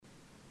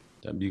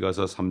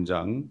미가서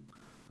 3장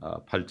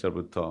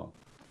 8절부터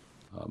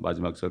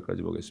마지막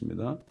절까지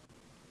보겠습니다.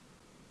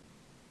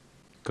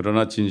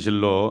 그러나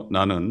진실로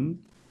나는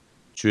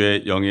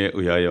주의 영에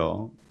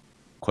의하여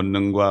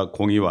권능과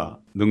공의와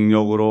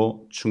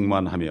능력으로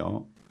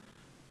충만하며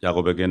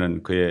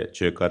야곱에게는 그의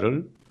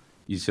죄가를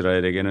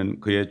이스라엘에게는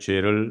그의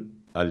죄를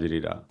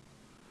알리리라.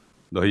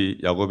 너희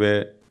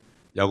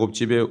야곱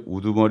집의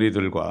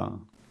우두머리들과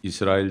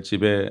이스라엘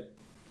집의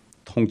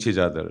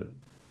통치자들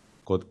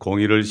곧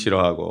공의를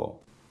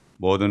싫어하고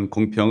모든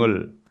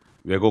공평을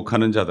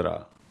왜곡하는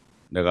자들아,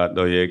 내가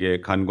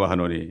너희에게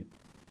간과하노니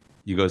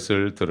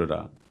이것을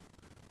들으라.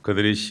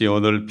 그들이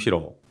시온을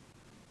피로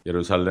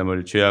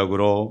예루살렘을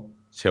죄악으로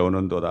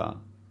세우는도다.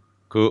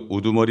 그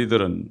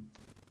우두머리들은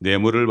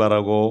뇌물을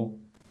바라고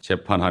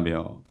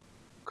재판하며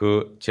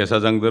그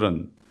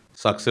제사장들은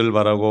싹을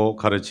바라고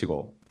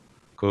가르치고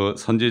그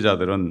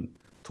선지자들은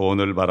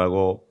돈을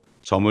바라고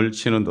점을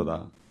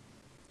치는도다.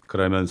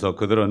 그러면서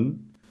그들은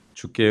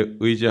주께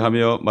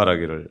의지하며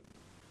말하기를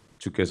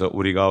주께서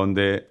우리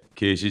가운데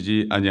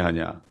계시지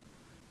아니하냐,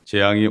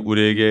 재앙이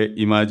우리에게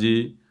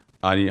임하지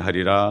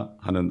아니하리라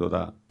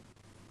하는도다.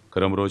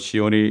 그러므로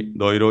시온이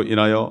너희로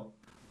인하여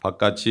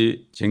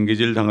바깥이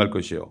쟁기질 당할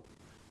것이요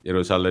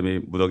예루살렘이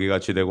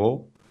무더기같이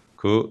되고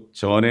그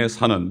전에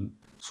사는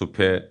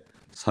숲의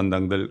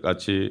산당들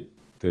같이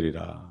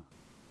되리라.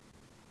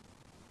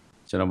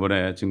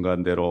 지난번에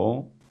증거한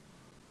대로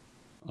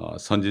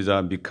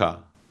선지자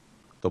미카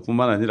또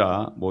뿐만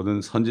아니라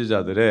모든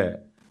선지자들의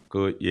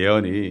그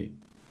예언이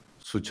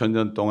수천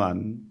년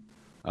동안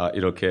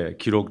이렇게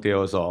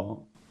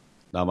기록되어서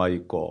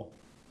남아있고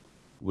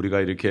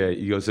우리가 이렇게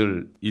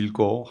이것을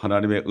읽고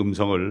하나님의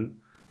음성을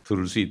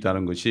들을 수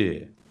있다는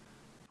것이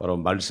바로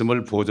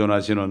말씀을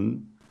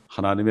보존하시는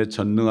하나님의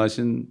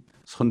전능하신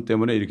손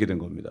때문에 이렇게 된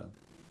겁니다.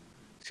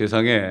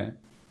 세상에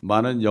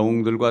많은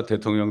영웅들과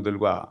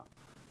대통령들과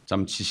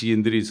참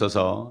지식인들이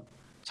있어서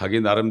자기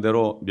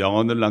나름대로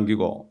명언을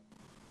남기고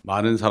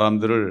많은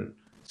사람들을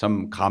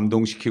참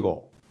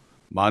감동시키고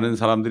많은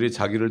사람들이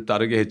자기를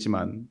따르게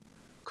했지만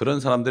그런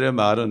사람들의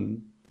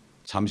말은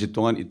잠시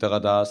동안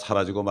있다가 다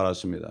사라지고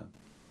말았습니다.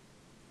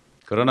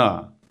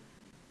 그러나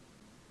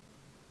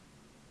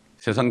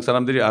세상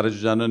사람들이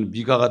알아주지 않은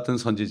미가 같은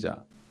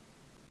선지자,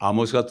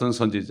 아모스 같은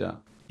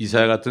선지자,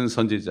 이사야 같은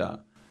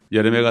선지자,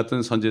 예레미야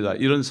같은 선지자,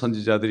 이런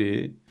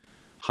선지자들이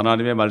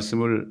하나님의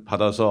말씀을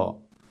받아서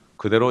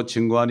그대로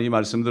증거한 이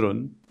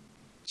말씀들은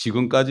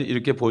지금까지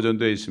이렇게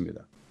보존되어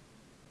있습니다.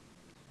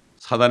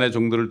 사단의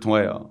종들을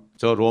통하여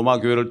저 로마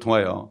교회를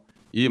통하여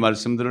이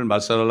말씀들을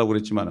말살하려고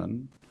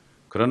그랬지만은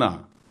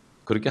그러나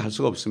그렇게 할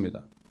수가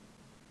없습니다.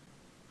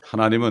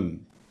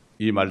 하나님은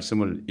이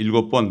말씀을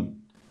 7번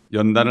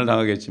연단을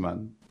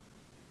당하겠지만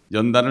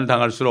연단을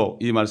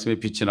당할수록 이 말씀에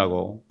빛이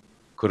나고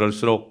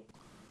그럴수록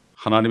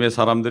하나님의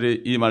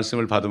사람들이 이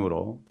말씀을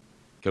받음으로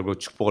결국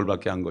축복을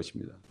받게 한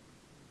것입니다.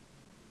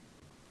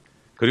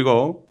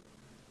 그리고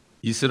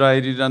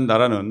이스라엘이라는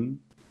나라는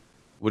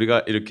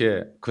우리가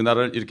이렇게 그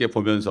나라를 이렇게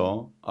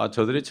보면서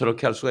저들이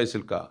저렇게 할 수가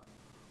있을까?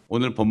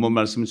 오늘 본문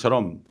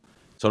말씀처럼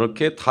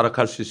저렇게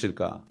타락할 수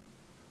있을까?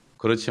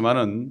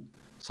 그렇지만은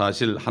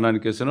사실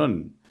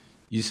하나님께서는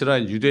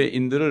이스라엘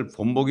유대인들을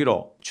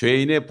본보기로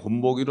죄인의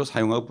본보기로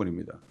사용할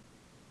뿐입니다.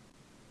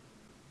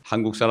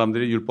 한국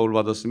사람들이 율법을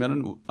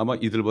받았으면 아마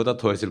이들보다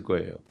더 했을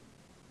거예요.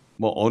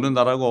 뭐 어느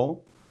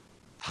나라고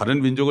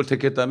다른 민족을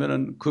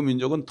택했다면 그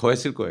민족은 더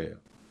했을 거예요.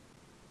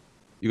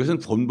 이것은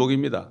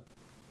본보기입니다.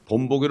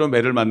 본보기로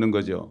매를 맞는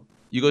거죠.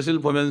 이것을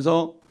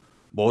보면서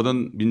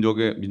모든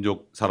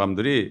민족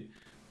사람들이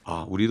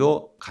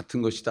우리도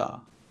같은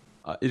것이다.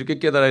 이렇게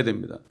깨달아야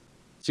됩니다.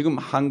 지금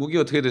한국이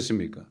어떻게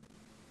됐습니까?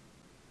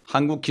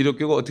 한국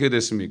기독교가 어떻게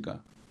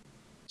됐습니까?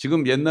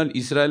 지금 옛날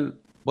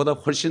이스라엘보다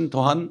훨씬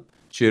더한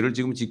죄를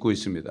지금 짓고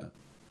있습니다.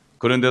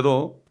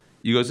 그런데도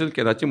이것을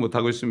깨닫지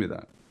못하고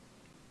있습니다.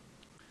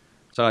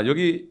 자,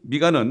 여기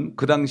미가는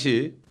그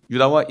당시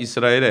유다와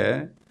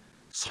이스라엘의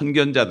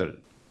선견자들,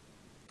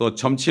 또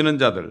점치는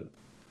자들,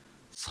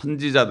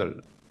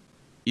 선지자들,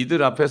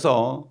 이들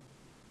앞에서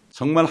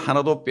정말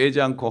하나도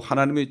빼지 않고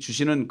하나님이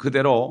주시는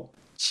그대로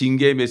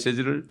징계의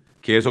메시지를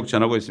계속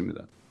전하고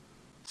있습니다.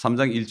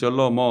 3장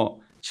 1절로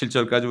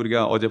 7절까지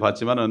우리가 어제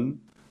봤지만은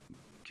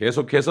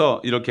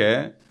계속해서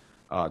이렇게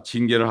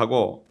징계를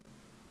하고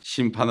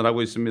심판을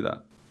하고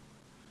있습니다.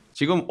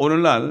 지금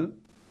오늘날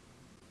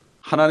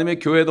하나님의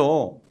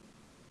교회도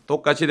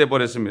똑같이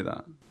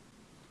돼버렸습니다.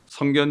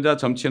 선견자,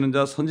 점치는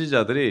자,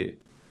 선지자들이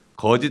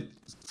거짓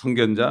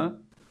선견자,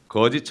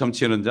 거짓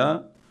점치는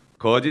자,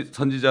 거짓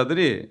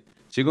선지자들이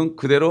지금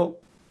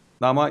그대로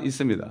남아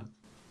있습니다.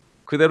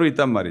 그대로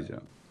있단 말이죠.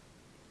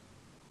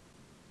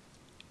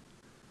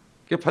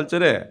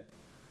 8절에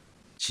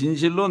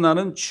진실로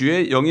나는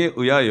주의 영에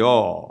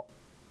의하여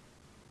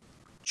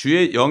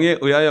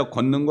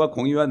권능과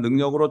공의와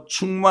능력으로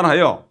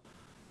충만하여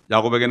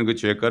야곱에게는 그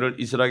죄가를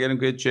이스라엘에게는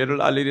그의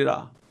죄를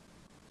알리리라.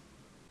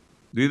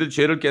 너희들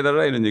죄를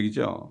깨달으라 이런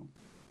얘기죠.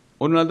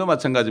 오늘날도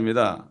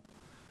마찬가지입니다.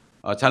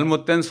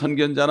 잘못된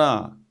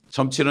선견자나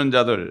점치는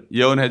자들,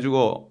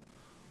 예언해주고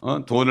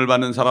돈을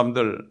받는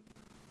사람들,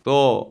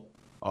 또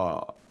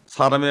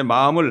사람의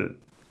마음을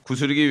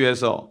구스르기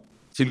위해서,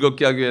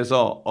 즐겁게 하기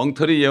위해서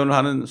엉터리 예언을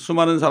하는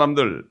수많은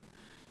사람들,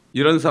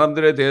 이런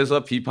사람들에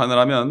대해서 비판을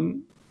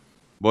하면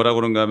뭐라고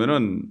그런가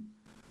하면은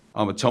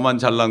저만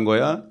잘난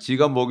거야?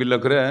 지가 뭐길래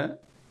그래?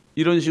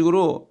 이런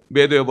식으로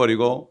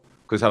매도해버리고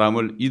그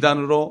사람을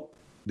이단으로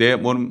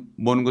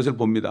내모는 것을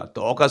봅니다.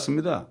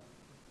 똑같습니다.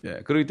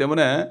 그렇기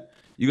때문에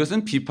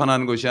이것은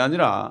비판하는 것이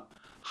아니라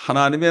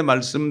하나님의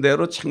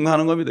말씀대로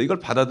책망하는 겁니다. 이걸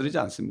받아들이지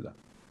않습니다.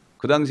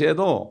 그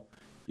당시에도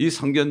이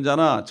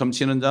선견자나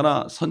점치는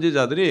자나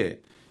선지자들이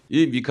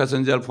이 미카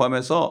선지자를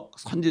포함해서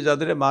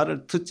선지자들의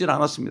말을 듣질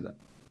않았습니다.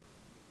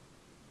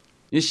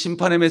 이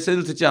심판의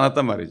메시지를 듣지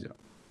않았단 말이죠.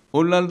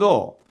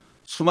 오늘날도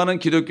수많은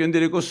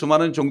기독교인들이 있고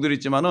수많은 종들이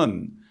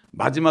있지만은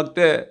마지막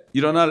때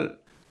일어날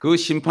그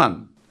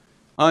심판,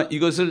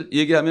 이것을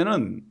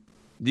얘기하면은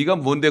네가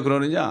뭔데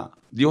그러느냐,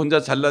 네 혼자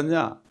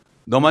잘났냐,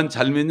 너만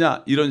잘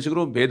믿냐, 이런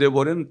식으로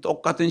매도해버리는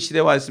똑같은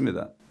시대에 와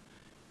있습니다.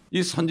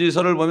 이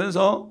선지서를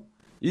보면서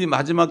이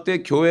마지막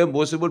때 교회의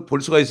모습을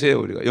볼 수가 있어요.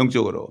 우리가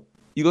영적으로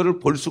이거를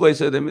볼 수가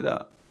있어야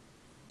됩니다.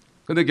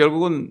 근데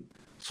결국은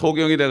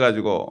소경이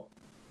돼가지고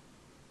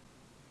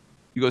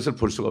이것을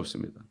볼 수가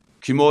없습니다.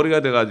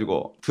 귀머리가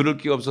돼가지고 들을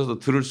기가 없어서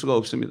들을 수가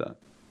없습니다.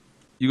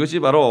 이것이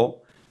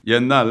바로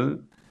옛날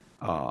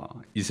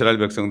이스라엘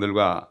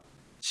백성들과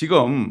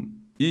지금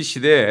이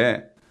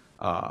시대에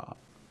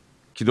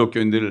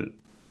기독교인들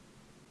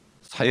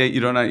사이에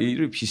일어난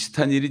이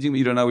비슷한 일이 지금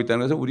일어나고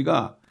있다는 것을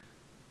우리가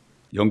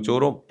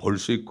영적으로 볼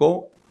수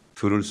있고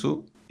들을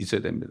수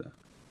있어야 됩니다.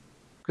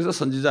 그래서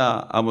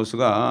선지자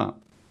아모스가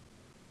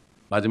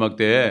마지막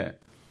때에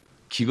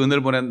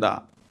기근을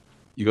보낸다.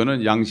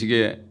 이거는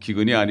양식의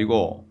기근이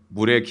아니고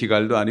물의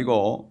기갈도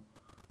아니고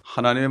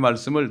하나님의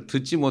말씀을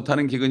듣지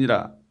못하는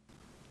기근이라.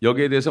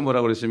 여기에 대해서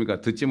뭐라고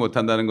그랬습니까? 듣지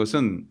못한다는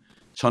것은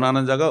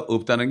전하는 자가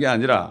없다는 게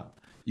아니라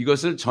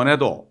이것을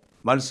전해도,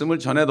 말씀을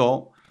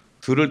전해도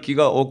들을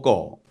귀가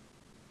없고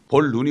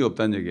볼 눈이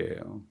없다는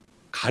얘기예요.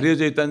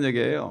 가려져 있다는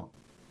얘기예요.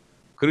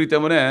 그렇기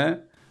때문에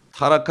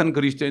타락한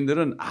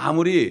그리스도인들은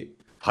아무리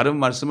바른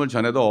말씀을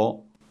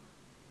전해도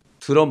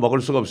들어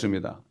먹을 수가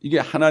없습니다. 이게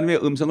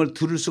하나님의 음성을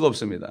들을 수가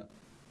없습니다.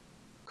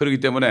 그렇기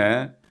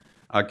때문에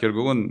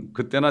결국은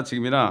그때나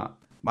지금이나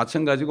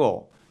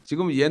마찬가지고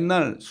지금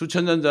옛날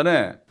수천 년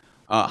전에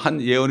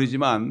한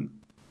예언이지만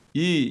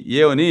이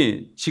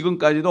예언이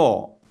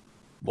지금까지도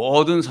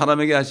모든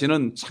사람에게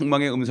하시는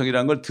책망의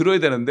음성이라는 걸 들어야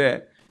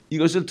되는데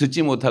이것을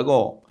듣지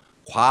못하고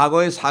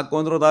과거의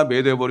사건으로 다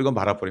매도해버리고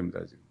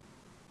말아버립니다. 지금.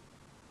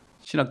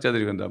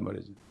 신학자들이 그런단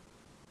말이죠.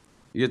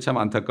 이게 참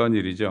안타까운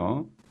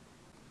일이죠.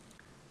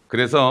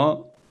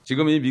 그래서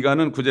지금 이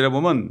미가는 9절에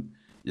보면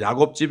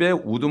야곱 집의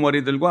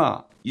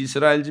우두머리들과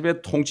이스라엘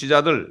집의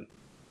통치자들,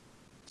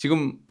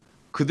 지금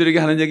그들에게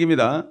하는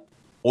얘기입니다.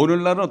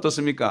 오늘날은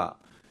어떻습니까?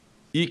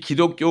 이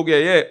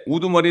기독교계의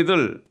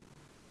우두머리들,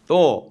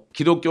 또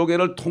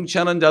기독교계를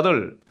통치하는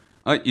자들,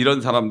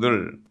 이런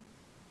사람들,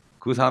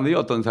 그 사람들이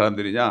어떤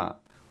사람들이냐?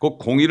 그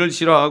공의를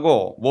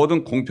싫어하고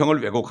모든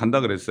공평을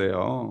왜곡한다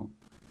그랬어요.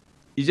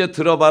 이제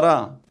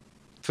들어봐라,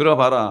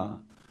 들어봐라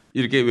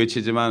이렇게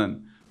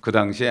외치지만 그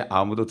당시에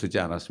아무도 듣지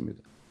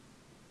않았습니다.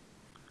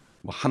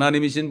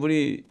 하나님이신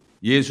분이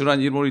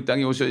예수란 이름으로 이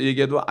땅에 오셔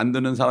얘기해도 안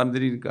듣는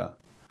사람들이니까.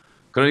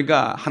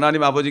 그러니까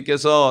하나님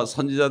아버지께서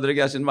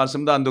선지자들에게 하신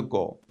말씀도 안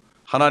듣고,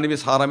 하나님이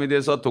사람에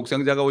대해서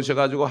독생자가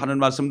오셔가지고 하는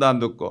말씀도 안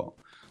듣고,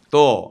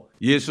 또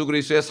예수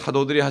그리스도의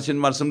사도들이 하신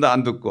말씀도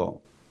안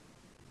듣고,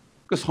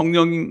 그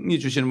성령이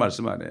주시는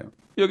말씀 아니에요.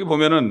 여기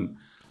보면은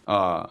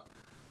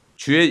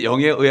주의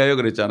영에 의하여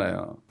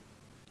그랬잖아요.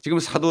 지금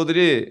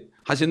사도들이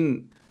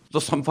하신 또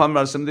선포한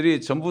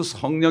말씀들이 전부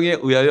성령에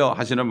의하여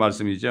하시는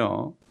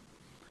말씀이죠.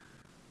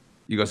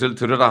 이것을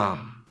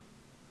들으라.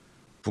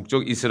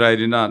 북쪽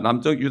이스라엘이나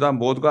남쪽 유다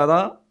모두가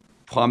다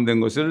포함된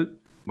것을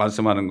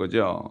말씀하는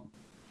거죠.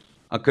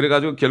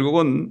 그래가지고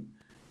결국은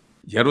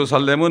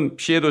예루살렘은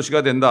피해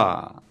도시가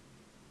된다.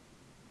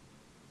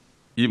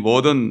 이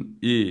모든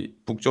이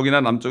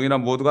북쪽이나 남쪽이나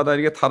모두가 다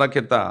이렇게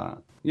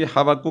타락했다. 이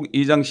하박국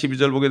 2장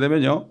 12절 보게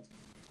되면요.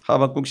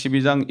 하박국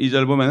 12장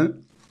 2절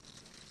보면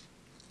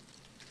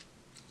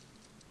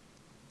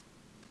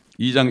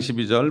 2장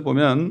 12절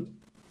보면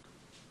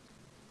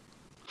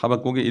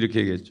하박국이 이렇게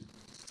얘기했죠.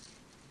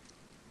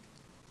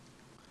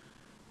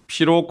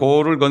 피로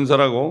고을을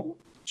건설하고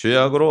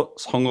죄악으로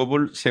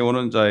성읍을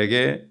세우는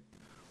자에게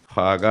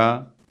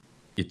화가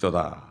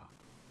있도다.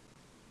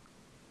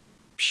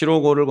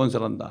 피로 고을을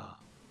건설한다.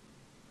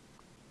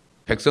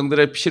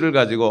 백성들의 피를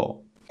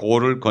가지고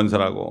고을을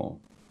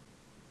건설하고,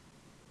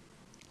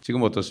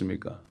 지금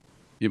어떻습니까?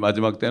 이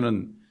마지막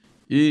때는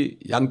이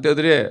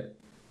양떼들의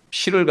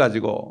피를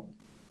가지고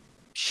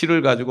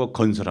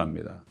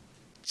건설합니다.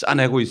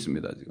 짜내고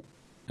있습니다. 지금.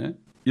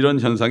 이런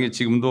현상이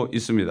지금도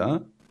있습니다.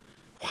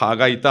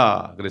 화가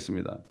있다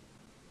그랬습니다.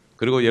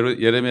 그리고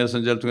예레미야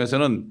선지자를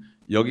통해서는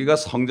여기가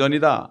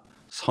성전이다,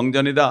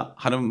 성전이다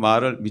하는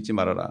말을 믿지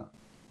말아라.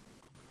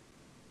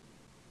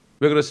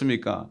 왜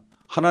그렇습니까?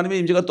 하나님의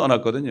임재가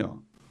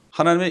떠났거든요.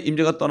 하나님의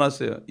임재가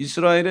떠났어요.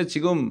 이스라엘에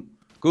지금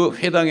그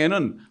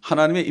회당에는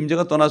하나님의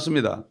임재가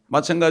떠났습니다.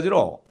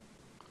 마찬가지로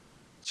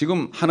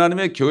지금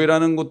하나님의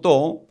교회라는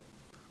것도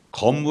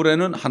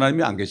건물에는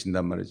하나님이 안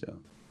계신단 말이죠.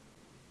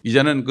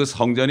 이제는 그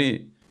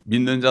성전이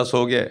믿는 자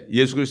속에,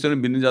 예수 그리스도를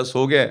믿는 자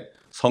속에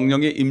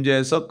성령의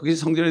임재해서 그게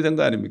성전이 된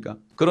거 아닙니까?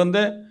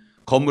 그런데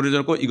건물이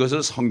졌고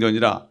이것을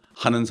성전이라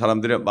하는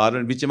사람들의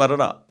말을 믿지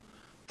말아라.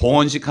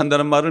 봉헌식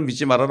한다는 말을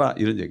믿지 말아라.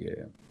 이런 얘기예요.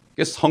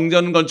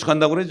 성전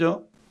건축한다고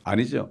그러죠?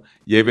 아니죠.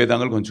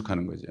 예배당을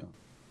건축하는 거죠.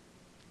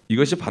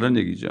 이것이 바른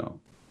얘기죠.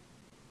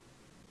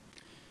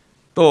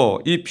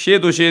 또 이 피해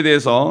도시에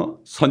대해서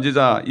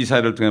선지자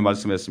이사야를 통해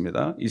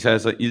말씀했습니다.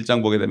 이사야서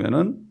 1장 보게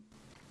되면은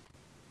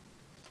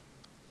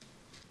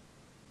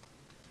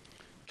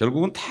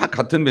결국은 다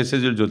같은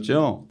메시지를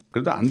줬죠.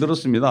 그래도 안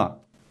들었습니다.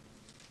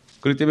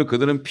 그렇기 때문에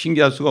그들은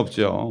핑계할 수가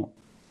없죠.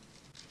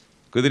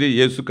 그들이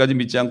예수까지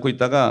믿지 않고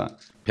있다가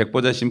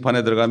백보자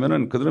심판에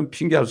들어가면은 그들은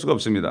핑계할 수가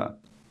없습니다.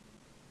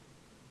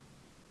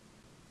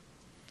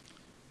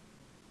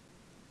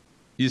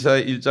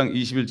 이사야 1장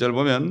 21절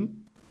보면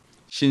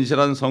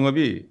신실한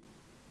성읍이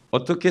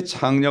어떻게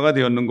창녀가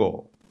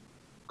되었는고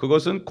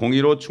그것은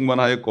공의로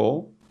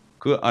충만하였고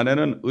그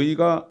안에는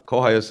의가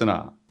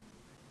거하였으나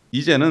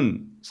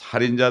이제는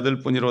살인자들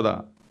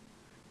뿐이로다.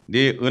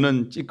 네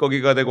은은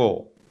찌꺼기가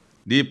되고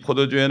네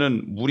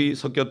포도주에는 물이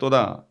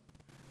섞였도다.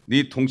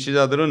 네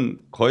통치자들은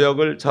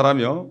거역을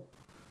잘하며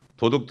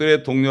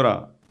도둑들의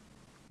동료라.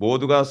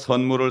 모두가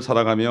선물을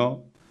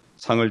살아가며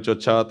상을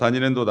쫓아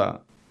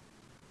다니는도다.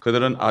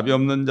 그들은 압이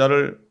없는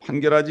자를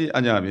판결하지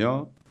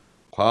아니하며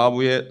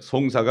과부의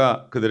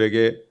송사가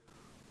그들에게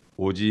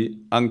오지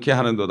않게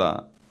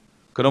하는도다.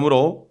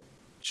 그러므로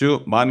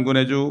주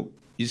만군의 주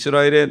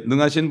이스라엘의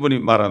능하신 분이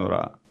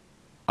말하노라.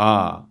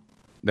 아,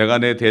 내가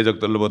내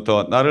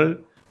대적들로부터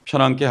나를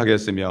편안케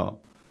하겠으며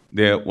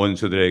내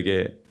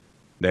원수들에게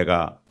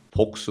내가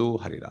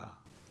복수하리라.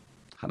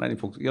 하나님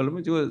복수.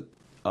 여러분 지금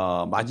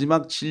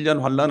마지막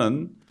 7년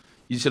환란은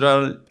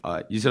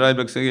이스라엘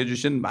백성에게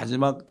주신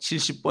마지막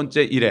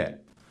 70번째 일회,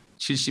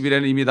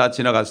 70일에는 이미 다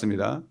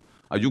지나갔습니다.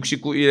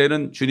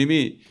 69일에는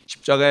주님이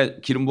십자가에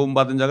기름 부음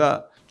받은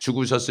자가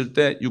죽으셨을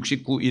때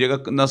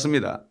 69일회가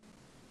끝났습니다.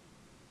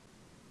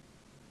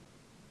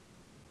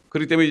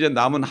 그렇기 때문에 이제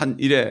남은 한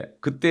일회,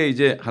 그때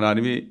이제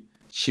하나님이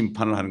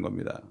심판을 하는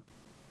겁니다.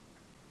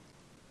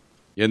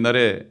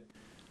 옛날에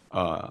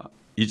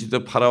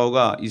이집트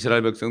파라오가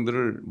이스라엘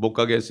백성들을 못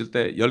가게 했을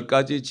때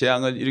 10가지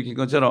재앙을 일으킨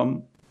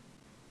것처럼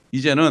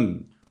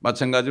이제는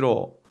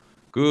마찬가지로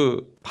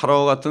그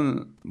파라오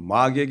같은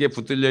마귀에게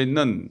붙들려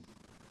있는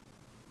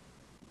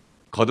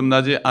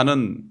거듭나지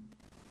않은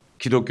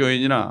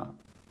기독교인이나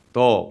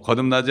또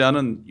거듭나지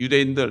않은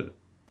유대인들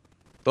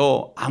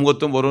또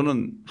아무것도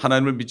모르는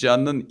하나님을 믿지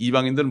않는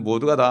이방인들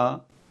모두가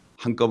다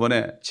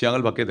한꺼번에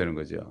재앙을 받게 되는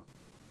거죠.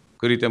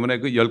 그렇기 때문에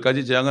그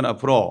 10가지 재앙은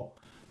앞으로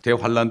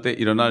대환란 때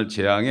일어날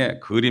재앙의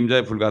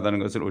그림자에 불과하다는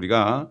것을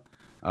우리가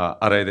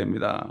알아야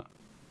됩니다.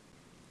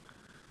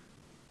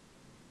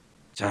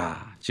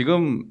 자,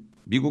 지금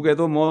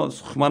미국에도 뭐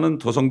수많은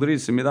도성들이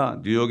있습니다.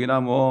 뉴욕이나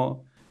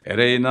뭐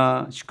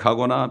LA나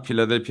시카고나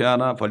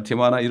필라델피아나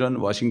벌티모어나 이런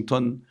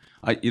워싱턴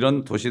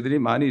이런 도시들이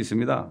많이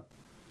있습니다.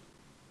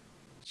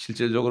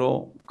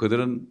 실질적으로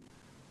그들은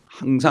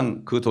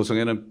항상 그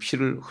도성에는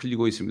피를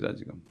흘리고 있습니다.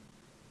 지금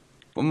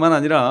뿐만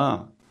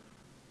아니라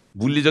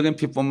물리적인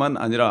피뿐만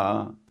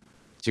아니라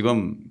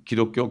지금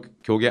기독교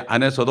교계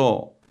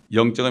안에서도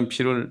영적인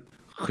피를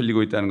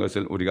흘리고 있다는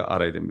것을 우리가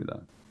알아야 됩니다.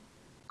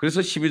 그래서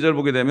 12절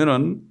보게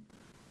되면은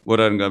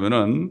뭐라는가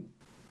하면은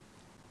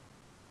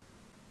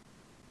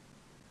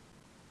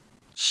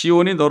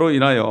시온이 너로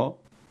인하여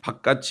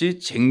바깥이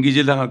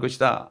쟁기질 당할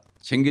것이다.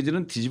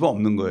 쟁기질은 뒤집어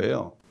엎는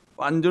거예요.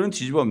 완전히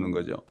뒤집어 엎는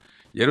거죠.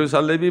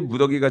 예루살렘이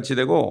무더기 같이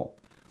되고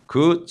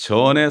그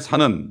전에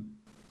사는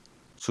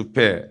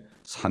숲의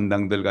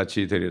산당들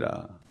같이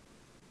되리라.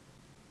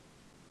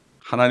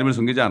 하나님을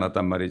섬기지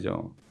않았단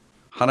말이죠.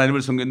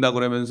 하나님을 섬긴다고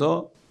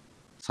그러면서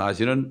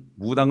사실은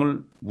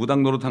무당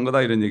노릇한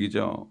거다 이런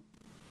얘기죠.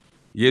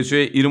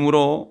 예수의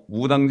이름으로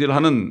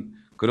무당질하는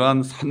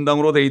그러한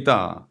산당으로 돼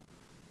있다.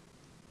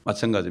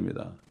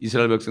 마찬가지입니다.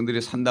 이스라엘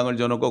백성들이 산당을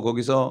져놓고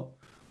거기서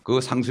그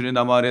상수리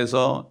나무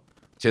아래에서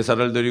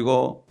제사를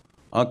드리고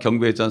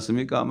경배했지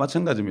않습니까?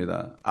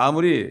 마찬가지입니다.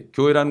 아무리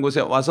교회라는 곳에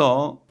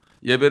와서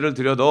예배를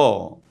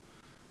드려도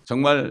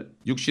정말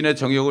육신의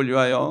정욕을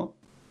위하여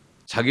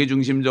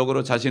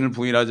자기중심적으로 자신을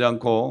부인하지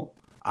않고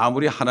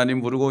아무리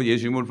하나님 부르고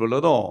예수님을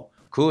불러도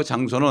그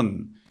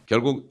장소는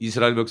결국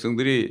이스라엘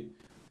백성들이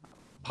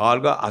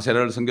바알과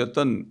아세라를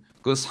섬겼던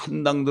그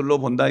산당들로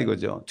본다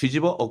이거죠.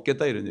 뒤집어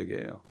엎겠다 이런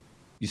얘기예요.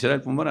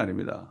 이스라엘뿐만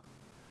아닙니다.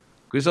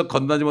 그래서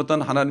건너지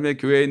못한 하나님의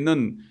교회에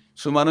있는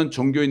수많은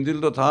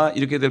종교인들도 다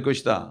이렇게 될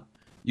것이다.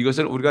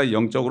 이것을 우리가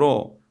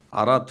영적으로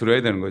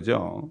알아들어야 되는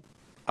거죠.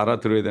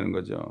 알아들어야 되는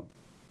거죠.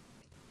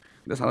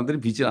 근데 사람들이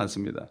믿지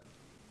않습니다.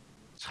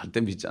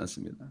 절대 믿지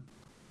않습니다.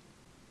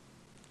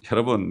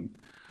 여러분,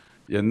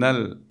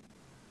 옛날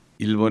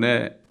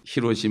일본의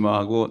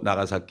히로시마하고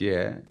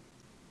나가사키에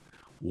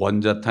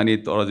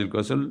원자탄이 떨어질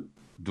것을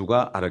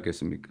누가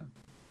알았겠습니까?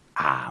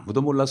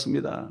 아무도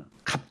몰랐습니다.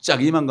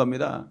 갑자기 임한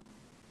겁니다.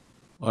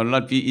 어느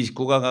날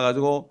B-29가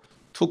가가지고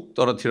툭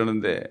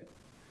떨어뜨렸는데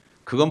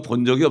그건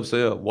본 적이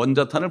없어요.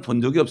 원자탄을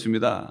본 적이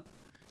없습니다.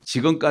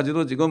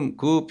 지금까지도 지금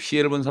그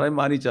피해를 본 사람이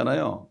많이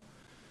있잖아요.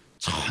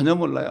 전혀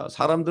몰라요.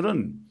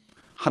 사람들은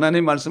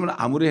하나님 말씀을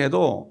아무리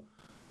해도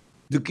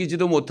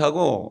느끼지도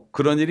못하고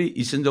그런 일이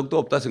있은 적도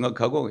없다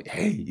생각하고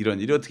에이 이런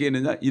일이 어떻게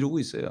있느냐 이러고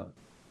있어요.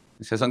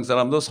 세상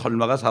사람도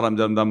설마가 사람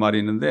잡는단 말이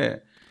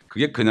있는데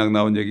그게 그냥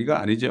나온 얘기가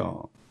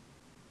아니죠.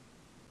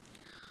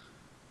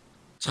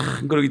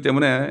 참 그렇기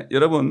때문에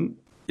여러분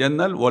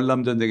옛날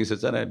월남 전쟁이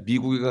있었잖아요.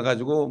 미국이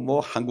가가지고 뭐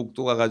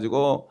한국도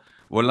가가지고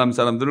월남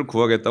사람들을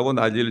구하겠다고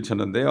난리를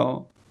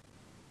쳤는데요.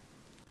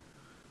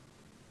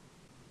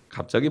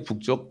 갑자기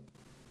북쪽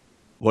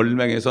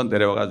월맹에서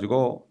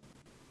내려와가지고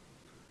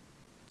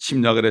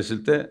침략을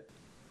했을 때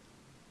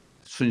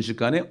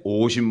순식간에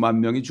 50만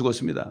명이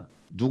죽었습니다.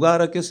 누가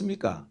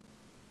알았겠습니까?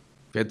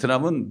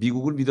 베트남은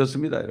미국을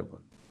믿었습니다, 여러분.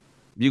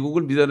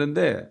 미국을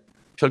믿었는데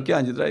별게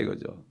아니더라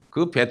이거죠.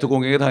 그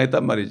베트공에게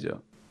당했단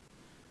말이죠.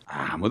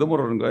 아무도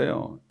모르는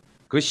거예요.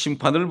 그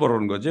심판을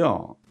모르는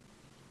거죠.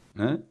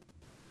 네?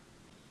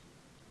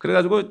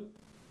 그래가지고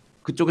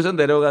그쪽에서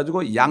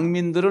내려가지고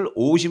양민들을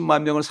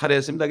 50만 명을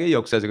살해했습니다. 그게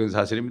역사적인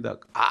사실입니다.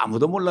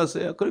 아무도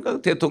몰랐어요.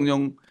 그러니까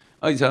대통령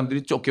이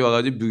사람들이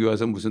쫓겨와가지고 미국에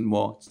와서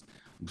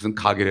무슨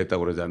가게를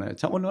했다고 그러잖아요.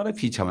 참 얼마나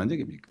비참한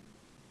얘기입니까?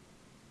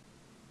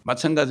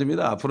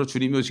 마찬가지입니다. 앞으로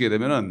주님이 오시게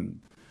되면은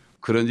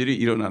그런 일이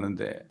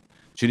일어나는데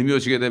주님이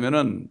오시게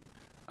되면은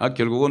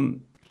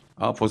결국은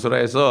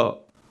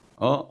보스라에서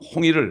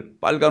홍의를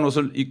빨간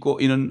옷을 입고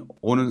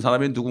오는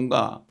사람이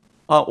누군가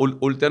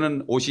올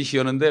때는 옷이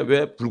희었는데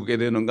왜 붉게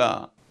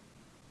되는가?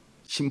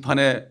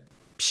 심판의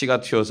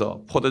피가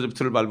튀어서 포도즙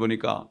틀을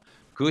밟으니까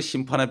그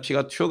심판의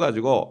피가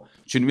튀어가지고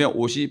주님의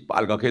옷이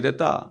빨갛게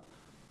됐다.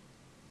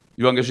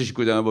 요한계시록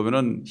 19장에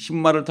보면은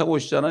흰말을 타고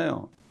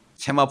오시잖아요.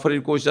 세마포를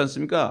입고 오시지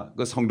않습니까?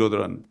 그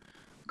성도들은.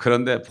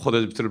 그런데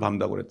포도즙 틀을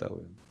밟는다고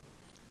그랬다고요.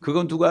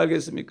 그건 누가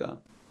알겠습니까?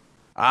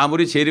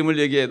 아무리 재림을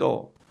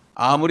얘기해도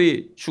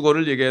아무리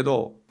휴거를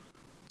얘기해도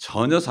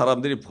전혀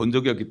사람들이 본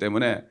적이 없기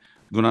때문에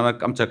눈 하나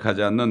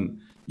깜짝하지 않는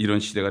이런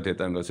시대가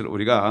됐다는 것을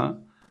우리가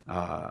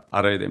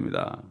알아야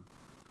됩니다.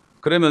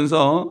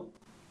 그러면서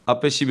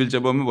앞에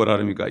 11절 보면 뭐라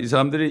합니까? 이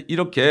사람들이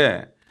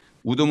이렇게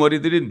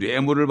우두머리들이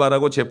뇌물을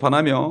바라고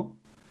재판하며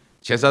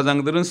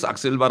제사장들은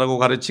싹쓸 바라고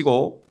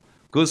가르치고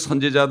그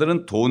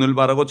선지자들은 돈을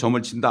바라고 점을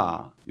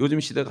친다. 요즘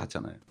시대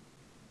같잖아요.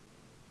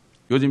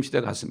 요즘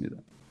시대 같습니다.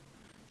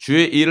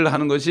 주의 일을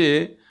하는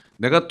것이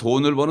내가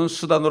돈을 버는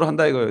수단으로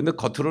한다 이거예요. 근데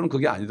겉으로는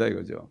그게 아니다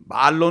이거죠.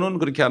 말로는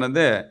그렇게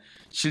하는데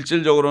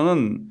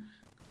실질적으로는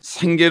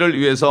생계를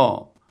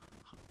위해서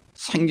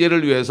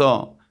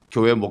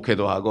교회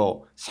목회도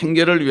하고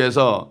생계를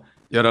위해서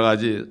여러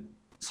가지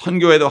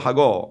선교회도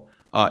하고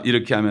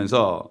이렇게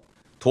하면서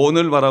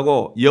돈을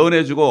바라고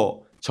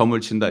예언해주고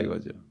점을 친다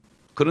이거죠.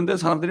 그런데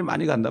사람들이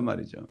많이 간단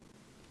말이죠.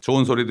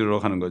 좋은 소리 들으러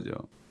가는 거죠.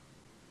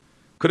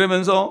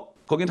 그러면서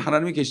거긴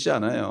하나님이 계시지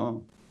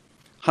않아요.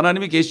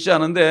 하나님이 계시지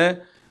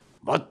않은데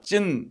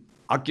멋진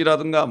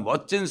악기라든가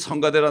멋진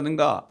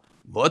성가대라든가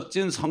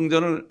멋진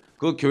성전을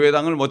그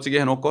교회당을 멋지게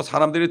해놓고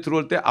사람들이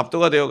들어올 때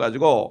압도가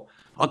되어가지고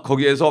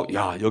거기에서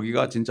야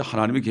여기가 진짜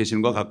하나님이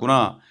계시는 것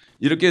같구나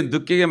이렇게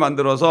느끼게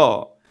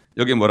만들어서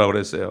여기 뭐라고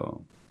그랬어요.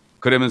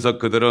 그러면서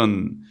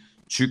그들은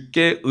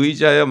주께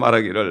의지하여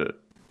말하기를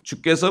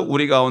주께서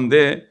우리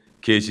가운데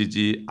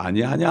계시지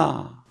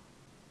아니하냐.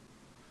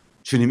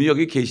 주님이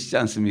여기 계시지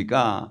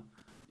않습니까?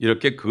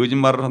 이렇게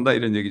거짓말을 한다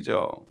이런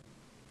얘기죠.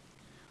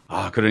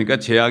 그러니까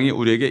재앙이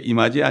우리에게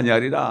임하지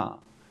아니하리라.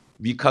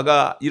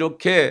 미카가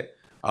이렇게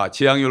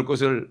재앙이 올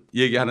것을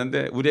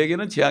얘기하는데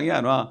우리에게는 재앙이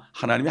안 와.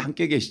 하나님이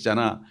함께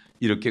계시잖아.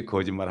 이렇게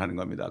거짓말하는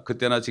겁니다.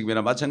 그때나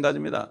지금이나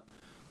마찬가지입니다.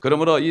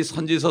 그러므로 이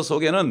선지서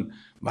속에는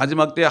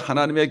마지막 때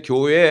하나님의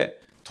교회에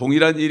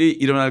동일한 일이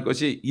일어날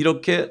것이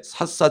이렇게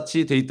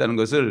샅샅이 돼 있다는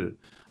것을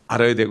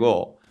알아야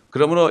되고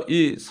그러므로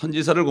이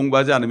선지서를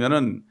공부하지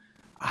않으면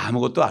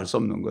아무것도 알 수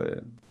없는 거예요.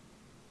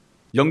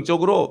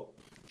 영적으로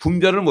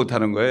분별을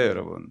못하는 거예요,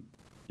 여러분.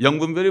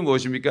 영분별이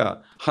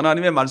무엇입니까?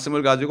 하나님의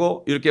말씀을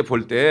가지고 이렇게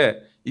볼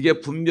때 이게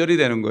분별이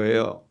되는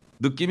거예요.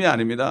 느낌이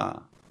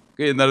아닙니다.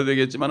 옛날에도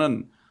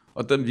얘기했지만은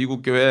어떤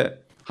미국 교회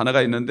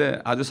하나가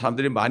있는데 아주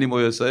사람들이 많이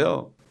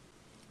모였어요.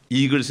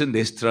 이글스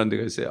네스트라는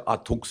데가 있어요.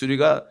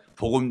 독수리가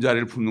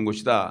보금자리를 품는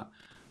곳이다.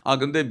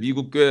 근데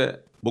미국 교회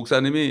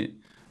목사님이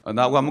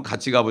나하고 한번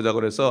같이 가보자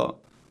그래서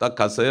딱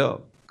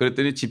갔어요.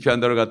 그랬더니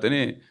집회한다고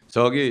갔더니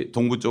저기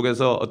동부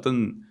쪽에서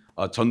어떤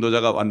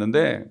전도자가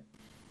왔는데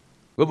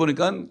그거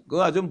보니까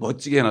그거 아주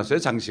멋지게 해놨어요.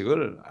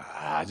 장식을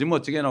아주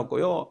멋지게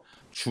해놓고요.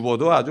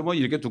 주보도 아주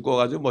이렇게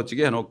두꺼워가지고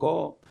멋지게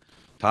해놓고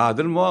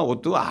다들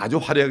옷도 아주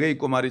화려하게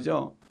입고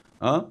말이죠.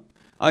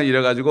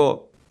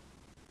 이래가지고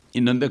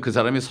있는데 그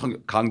사람이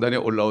강단에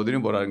올라오더니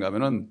뭐라는가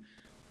하면은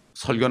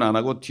설교는 안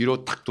하고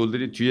뒤로 탁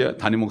돌더니 뒤에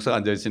담임 목사가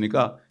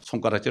앉아있으니까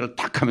손가락질을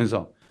탁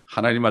하면서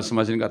하나님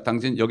말씀하시니까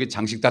당신 여기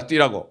장식 다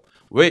띄라고.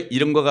 왜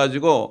이런 거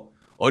가지고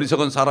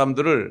어리석은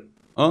사람들을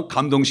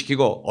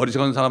감동시키고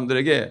어리석은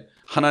사람들에게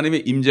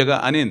하나님의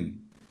임재가 아닌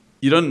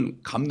이런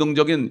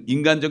감동적인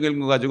인간적인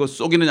거 가지고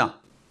속이느냐?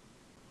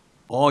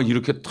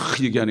 이렇게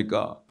탁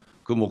얘기하니까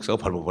그 목사가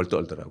벌벌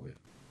떨더라고요.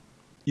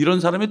 이런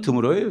사람이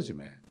드물어요,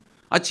 요즘에.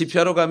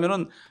 집회하러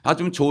가면은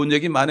좀 좋은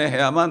얘기 많이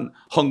해야만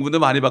헌금도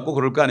많이 받고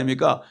그럴 거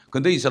아닙니까?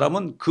 근데 이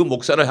사람은 그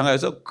목사를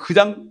향해서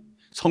그냥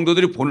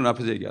성도들이 보는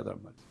앞에서 얘기하단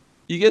말이에요.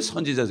 이게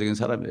선지자적인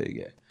사람이에요,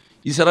 이게.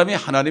 이 사람이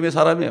하나님의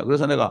사람이에요.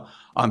 그래서 내가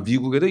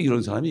미국에도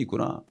이런 사람이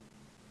있구나.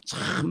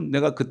 참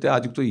내가 그때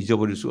아직도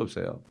잊어버릴 수가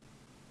없어요.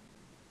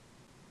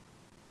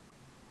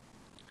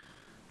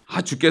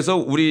 주께서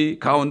우리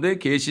가운데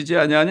계시지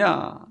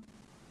아니하냐.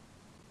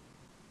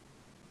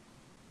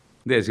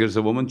 네,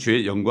 그래서 보면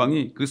주의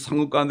영광이 그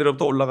성읍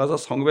가운데로부터 올라가서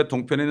성읍의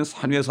동편에 있는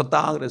산 위에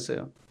섰다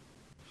그랬어요.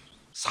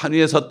 산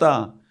위에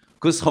섰다.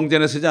 그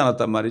성전에 서지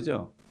않았단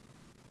말이죠.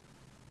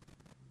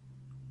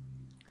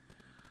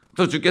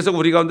 또 주께서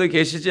우리 가운데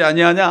계시지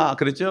아니하냐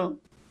그랬죠.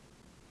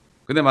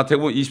 근데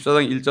마태복음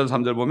 24장 1절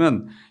 3절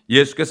보면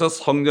예수께서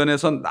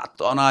성전에서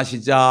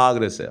떠나시자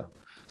그랬어요.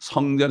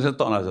 성전에서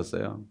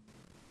떠나셨어요.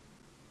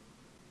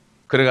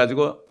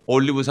 그래가지고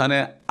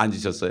올리브산에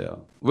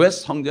앉으셨어요. 왜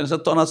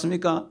성전에서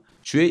떠났습니까?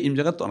 주의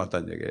임재가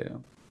떠났다는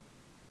얘기예요.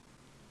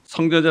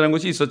 성전이라는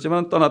것이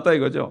있었지만 떠났다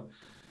이거죠.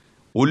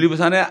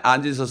 올리브산에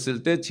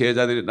앉으셨을 때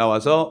제자들이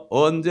나와서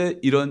언제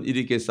이런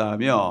일이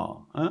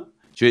있겠사하며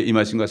주의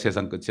임하심과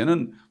세상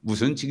끝에는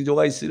무슨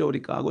징조가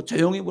있으려리까 하고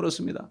조용히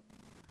물었습니다.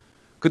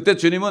 그때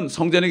주님은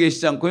성전에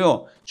계시지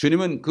않고요.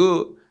 주님은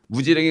그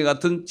무지랭이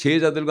같은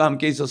제자들과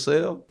함께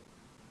있었어요.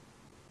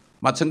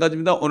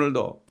 마찬가지입니다.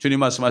 오늘도 주님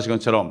말씀하신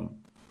것처럼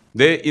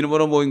내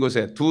이름으로 모인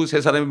곳에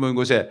두세 사람이 모인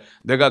곳에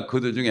내가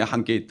그들 중에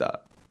함께 있다.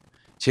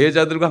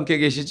 제자들과 함께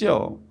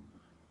계시죠.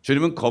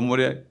 주님은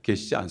건물에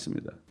계시지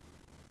않습니다.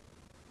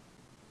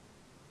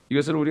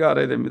 이것을 우리가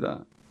알아야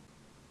됩니다.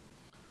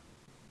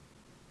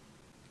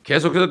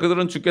 계속해서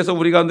그들은 주께서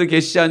우리 가운데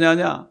계시지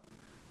아니하냐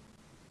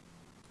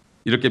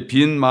이렇게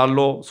빈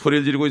말로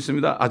소리를 지르고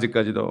있습니다.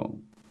 아직까지도.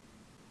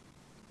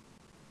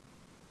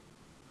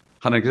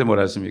 하나님께서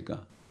뭐라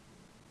했습니까?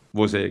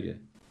 모세에게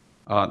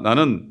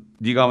나는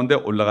네 가운데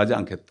올라가지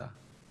않겠다.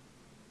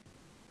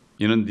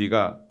 이는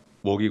네가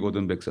목이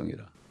곧은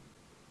백성이라.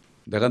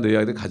 내가 너희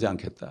가운데 가지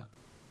않겠다.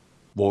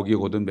 목이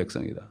곧은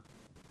백성이다.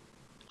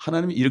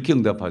 하나님이 이렇게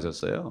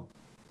응답하셨어요.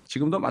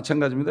 지금도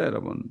마찬가지입니다,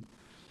 여러분.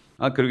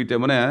 그렇기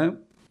때문에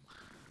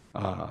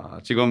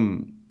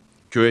지금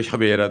교회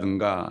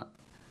협의회라든가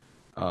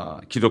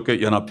기독교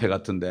연합회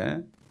같은데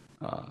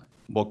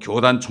뭐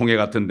교단 총회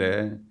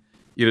같은데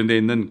이런 데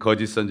있는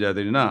거짓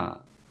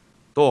선지자들이나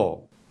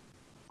또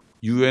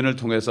유엔을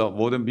통해서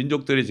모든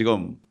민족들이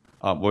지금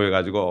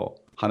모여가지고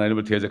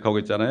하나님을 대적하고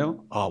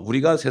있잖아요.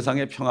 우리가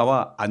세상의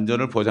평화와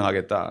안전을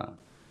보장하겠다.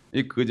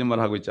 이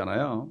거짓말하고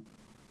있잖아요.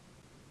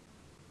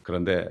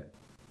 그런데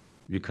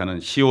미카는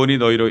시온이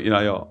너희로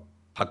인하여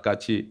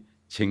바깥이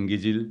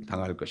쟁기질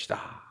당할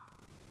것이다.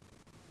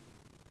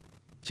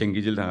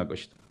 쟁기질 당할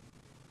것이다.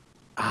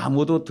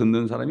 아무도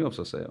듣는 사람이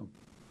없었어요.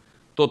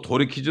 또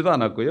돌이키지도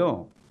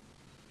않았고요.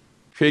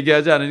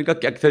 회개하지 않으니까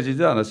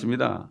깨끗해지지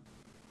않았습니다.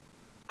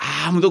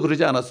 아무도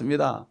그러지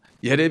않았습니다.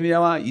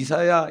 예레미야와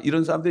이사야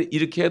이런 사람들이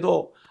이렇게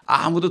해도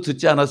아무도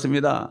듣지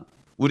않았습니다.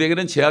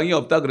 우리에게는 재앙이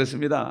없다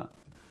그랬습니다.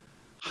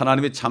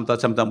 하나님이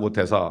참다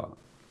못해서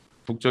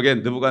북쪽의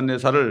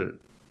느부갓네살을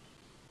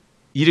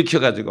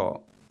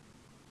일으켜가지고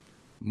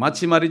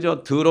마치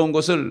말이죠. 더러운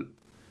것을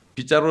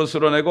빗자루로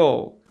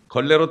쓸어내고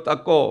걸레로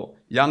닦고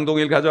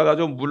양동이를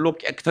가져와가지고 물로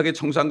깨끗하게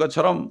청소한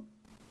것처럼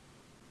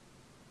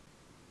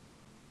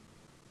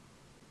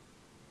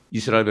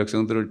이스라엘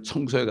백성들을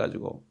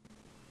청소해가지고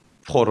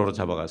포로로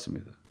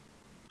잡아갔습니다.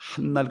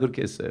 한날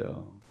그렇게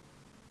했어요.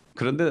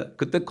 그런데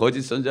그때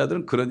거짓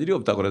선지자들은 그런 일이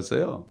없다고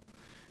그랬어요.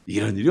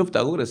 이런 일이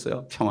없다고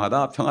그랬어요.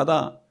 평화다,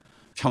 평화다,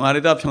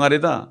 평안이다,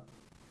 평안이다.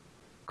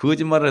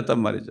 거짓말을 했단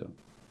말이죠.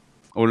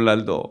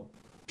 오늘날도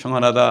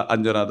평안하다,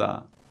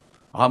 안전하다.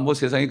 뭐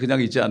세상이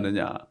그냥 있지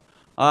않느냐.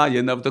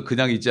 옛날부터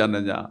그냥 있지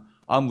않느냐.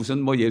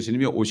 무슨 뭐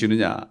예수님이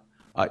오시느냐.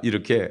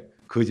 이렇게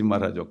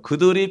거짓말하죠.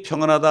 그들이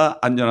평안하다,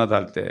 안전하다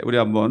할 때 우리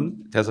한번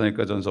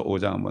데살로니가전서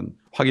 5장 한번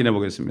확인해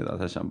보겠습니다.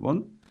 다시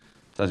한번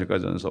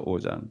데살로니가전서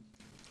 5장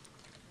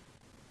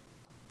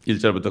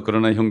 1절부터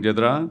그러나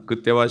형제들아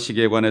그때와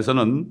시기에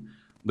관해서는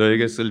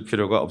너에게 쓸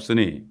필요가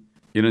없으니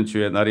이는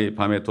주의 날이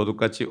밤에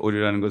도둑같이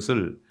오리라는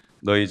것을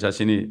너희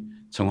자신이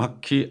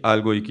정확히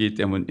알고 있기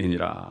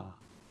때문이니라.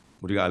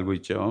 우리가 알고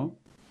있죠.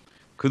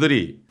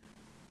 그들이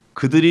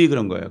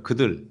그런 거예요.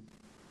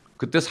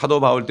 그때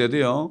사도 바울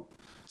때도요.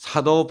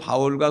 사도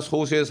바울과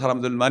소수의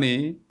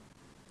사람들만이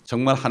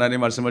정말 하나님의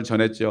말씀을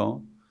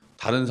전했죠.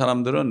 다른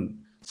사람들은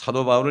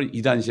사도 바울을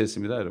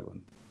이단시했습니다,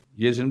 여러분.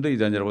 예수님도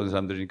이단이라고 하는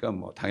사람들이니까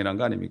뭐 당연한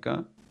거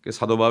아닙니까?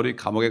 사도 바울이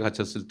감옥에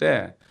갇혔을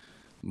때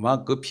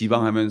막 그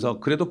비방하면서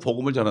그래도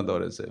복음을 전한다고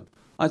그랬어요.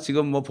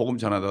 지금 뭐 복음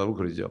전한다고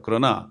그러죠.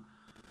 그러나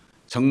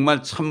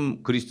정말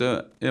참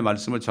그리스도의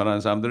말씀을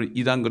전하는 사람들은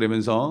이단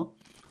그러면서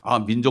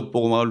민족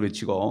복음화를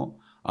외치고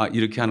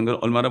이렇게 하는 걸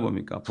얼마나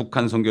봅니까?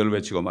 북한 선교를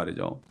외치고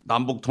말이죠.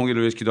 남북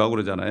통일을 위해서 기도하고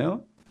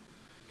그러잖아요.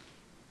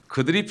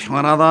 그들이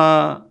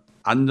평안하다,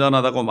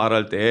 안전하다고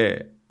말할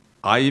때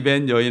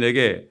아이벤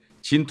여인에게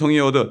진통이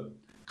오듯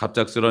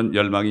갑작스런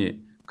열망이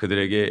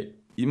그들에게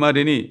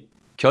임하리니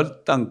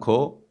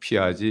결단코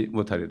피하지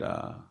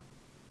못하리라.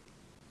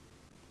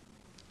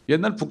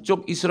 옛날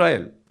북쪽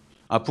이스라엘,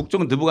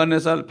 북쪽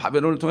느부갓네살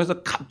바벨론을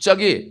통해서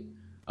갑자기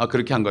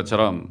그렇게 한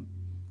것처럼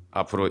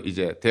앞으로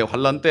이제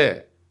대환란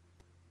때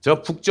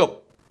저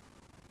북쪽,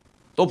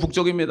 또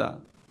북쪽입니다.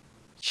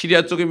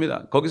 시리아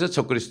쪽입니다. 거기서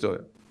적그리스도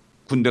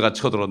군대가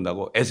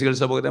쳐들어온다고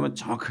에스겔서 보게 되면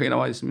정확하게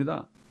나와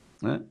있습니다.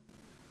 네?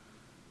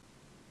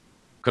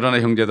 그러나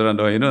형제들아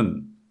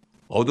너희는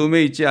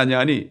어둠에 있지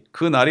아니하니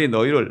그 날이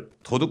너희를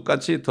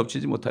도둑같이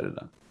덮치지 못하리라.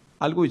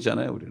 알고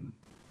있잖아요. 우리는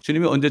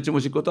주님이 언제쯤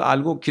오실 것도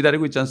알고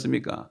기다리고 있지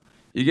않습니까?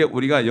 이게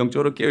우리가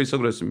영적으로 깨어있어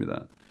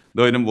그렇습니다.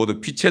 너희는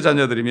모두 빛의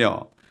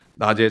자녀들이며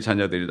낮의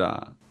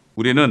자녀들이라.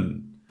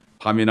 우리는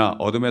밤이나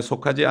어둠에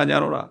속하지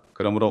아니하노라.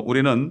 그러므로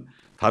우리는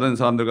다른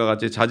사람들과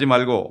같이 자지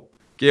말고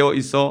깨어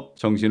있어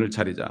정신을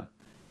차리자.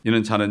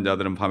 이는 자는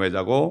자들은 밤에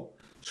자고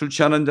술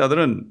취하는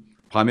자들은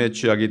밤에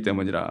취하기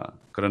때문이라.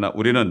 그러나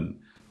우리는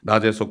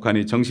낮에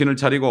속하니 정신을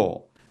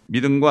차리고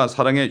믿음과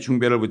사랑의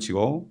중배를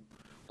붙이고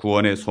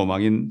구원의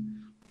소망인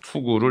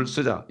투구를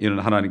쓰자. 이는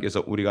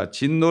하나님께서 우리가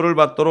진노를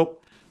받도록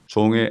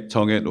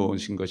정해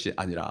놓으신 것이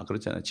아니라.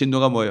 그렇잖아요.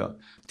 진노가 뭐예요?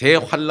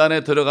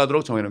 대환란에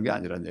들어가도록 정해 놓은 게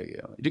아니란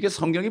얘기예요. 이렇게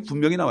성경이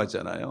분명히 나와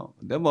있잖아요.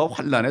 근데 뭐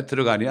환란에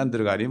들어가니 안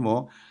들어가니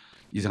뭐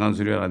이상한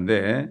소리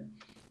하는데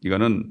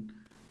이거는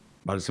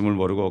말씀을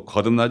모르고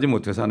거듭나지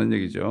못해서 하는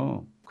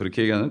얘기죠.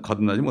 그렇게 얘기하는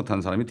거듭나지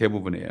못한 사람이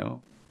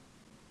대부분이에요.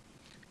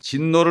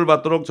 진노를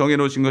받도록 정해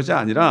놓으신 것이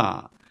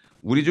아니라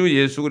우리 주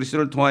예수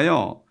그리스도를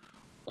통하여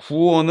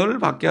구원을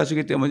받게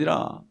하시기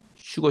때문이라.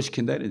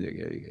 휴거시킨다 이런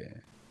얘기예요. 이게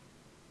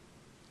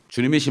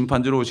주님이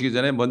심판주로 오시기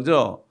전에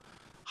먼저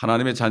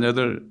하나님의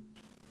자녀들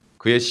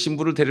그의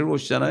신부를 데리러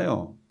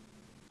오시잖아요.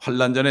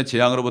 환난 전에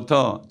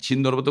재앙으로부터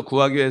진노로부터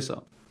구하기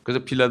위해서.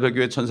 그래서 빌라델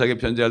교회 천사에게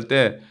편지할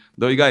때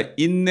너희가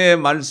인내의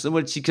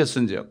말씀을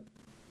지켰은즉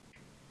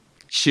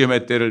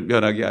시험의 때를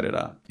면하게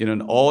하리라.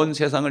 이는 온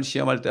세상을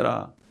시험할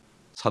때라.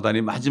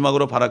 사단이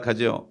마지막으로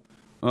발악하죠.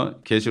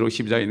 계시록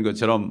 12장에 있는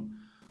것처럼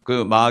그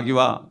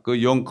마귀와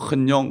그 용,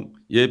 큰 용,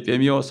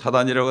 옛뱀이요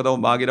사단이라고 하고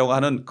마귀라고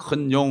하는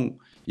큰 용,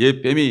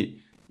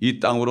 옛뱀이 이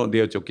땅으로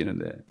내어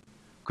쫓기는데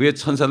그의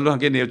천사들도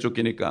함께 내어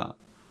쫓기니까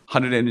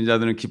하늘에 있는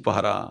자들은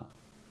기뻐하라.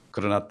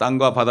 그러나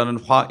땅과 바다는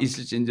화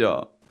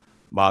있을진저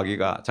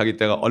마귀가 자기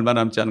때가 얼마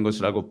남지 않은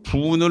것을 알고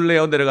분을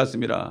내어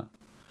내려갔습니다.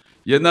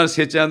 옛날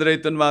셋째 하늘에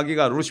있던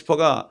마귀가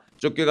루시퍼가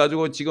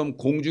쫓겨가지고 지금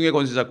공중의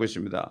권세 잡고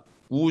있습니다.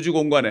 우주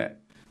공간에.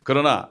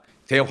 그러나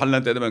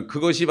대환란 때 되면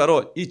그것이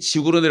바로 이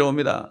지구로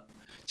내려옵니다.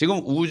 지금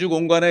우주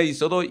공간에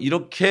있어도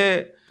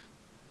이렇게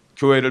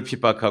교회를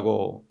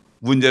핍박하고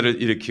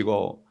문제를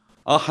일으키고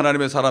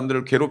하나님의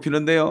사람들을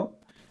괴롭히는데요.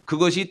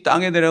 그것이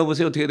땅에 내려가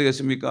보세요. 어떻게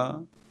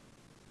되겠습니까?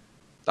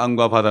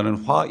 땅과 바다는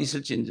화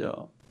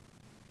있을진저.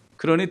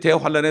 그러니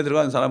대환란에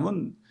들어간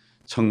사람은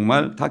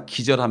정말 다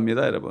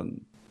기절합니다. 여러분.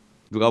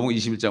 누가복음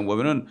 21장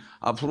보면은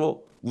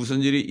앞으로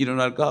무슨 일이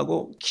일어날까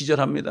하고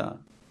기절합니다.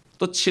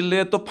 또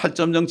칠레에 또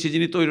 8.0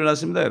 지진이 또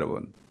일어났습니다.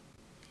 여러분.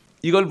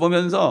 이걸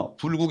보면서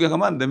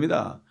불구경하면 안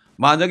됩니다.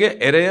 만약에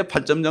LA에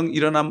 8.0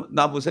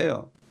 일어나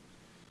보세요.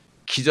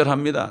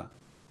 기절합니다.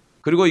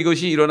 그리고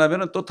이것이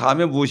일어나면 또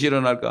다음에 무엇이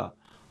일어날까?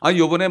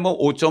 요번에 뭐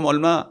 5점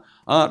얼마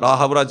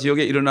라하브라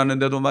지역에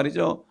일어났는데도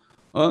말이죠.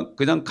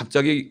 그냥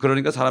갑자기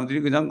그러니까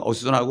사람들이 그냥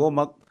어수선하고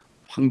막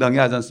황당해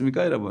하지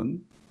않습니까,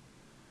 여러분?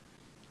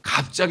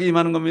 갑자기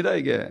임하는 겁니다,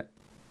 이게.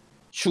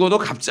 휴거도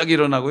갑자기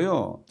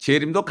일어나고요.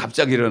 재림도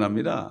갑자기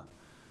일어납니다.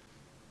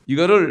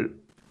 이거를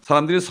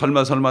사람들이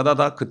설마다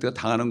다 그때가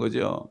당하는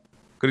거죠.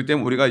 그렇기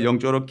때문에 우리가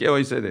영적으로 깨어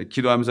있어야 돼.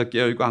 기도하면서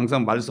깨어 있고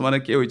항상 말씀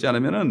안에 깨어 있지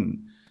않으면은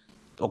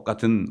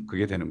똑같은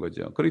그게 되는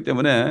거죠. 그렇기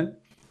때문에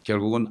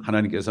결국은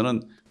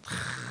하나님께서는 다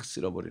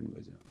쓸어버리는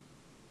거죠.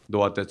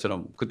 노아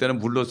때처럼 그때는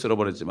물로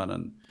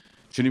쓸어버렸지만은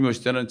주님이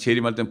오실 때는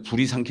재림할 때는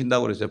불이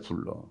삼킨다고 그랬어요.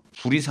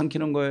 불이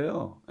삼키는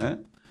거예요. 예?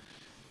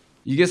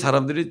 이게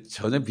사람들이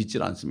전혀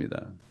믿질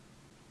않습니다.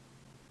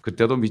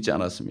 그때도 믿지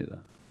않았습니다.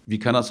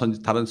 미카나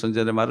다른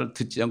선지자의 말을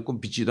듣지 않고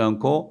믿지도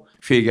않고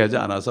회개하지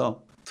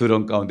않아서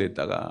드럼 가운데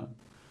있다가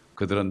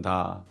그들은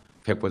다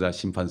백보자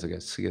심판석에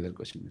서게 될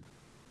것입니다.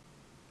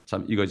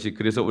 참 이것이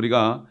그래서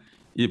우리가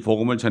이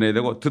복음을 전해야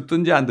되고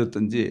듣든지 안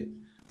듣든지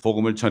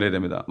복음을 전해야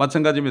됩니다.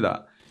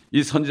 마찬가지입니다.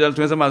 이 선지자를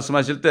통해서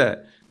말씀하실 때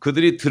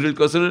그들이 들을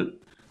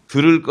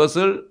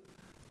것을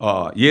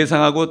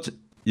예상하고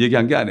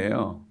얘기한 게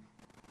아니에요.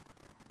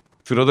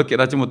 들어도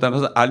깨닫지 못하는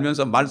것을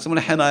알면서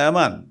말씀을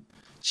해놔야만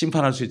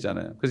심판할 수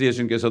있잖아요. 그래서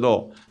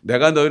예수님께서도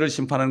내가 너희를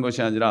심판하는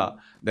것이 아니라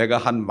내가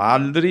한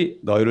말들이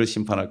너희를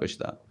심판할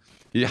것이다.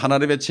 이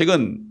하나님의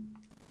책은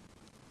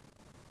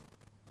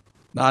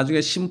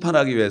나중에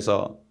심판하기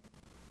위해서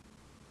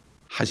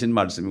하신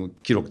말씀이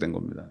기록된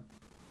겁니다.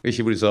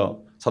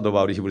 히브리서 사도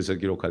바울이 히브리서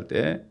기록할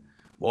때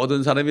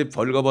모든 사람이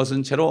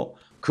벌거벗은 채로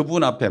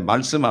그분 앞에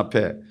말씀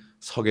앞에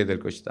서게 될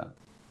것이다.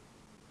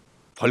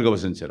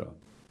 벌거벗은 채로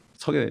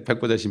서게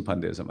백보자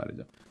심판대에서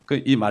말이죠.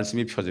 이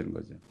말씀이 펴지는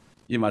거죠.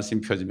 이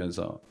말씀이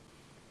펴지면서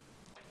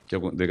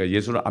결국 내가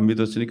예수를 안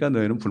믿었으니까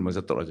너희는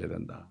불못에 떨어져야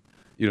된다.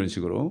 이런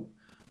식으로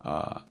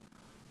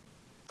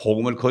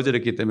복음을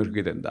거절했기 때문에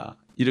그렇게 된다.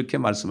 이렇게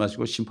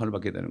말씀하시고 심판을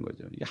받게 되는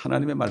거죠. 이게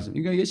하나님의 말씀.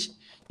 그러니까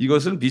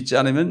이것을 믿지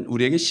않으면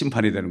우리에게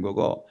심판이 되는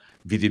거고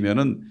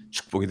믿으면은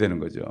축복이 되는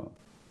거죠.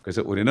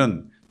 그래서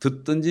우리는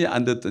듣든지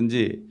안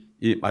듣든지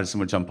이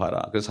말씀을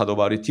전파하라. 그래서 사도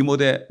바울이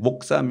디모데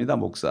목사입니다.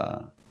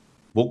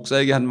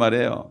 목사에게 한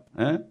말이에요.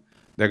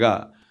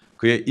 내가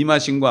그의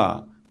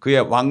임하심과 그의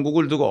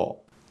왕국을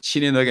두고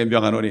친히 너에게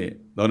명하노니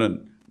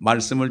너는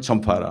말씀을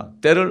전파하라.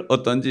 때를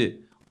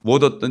얻든지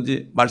못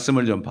얻든지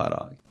말씀을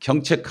전파하라.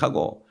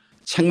 경책하고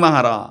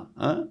책망하라.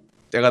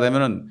 때가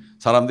되면은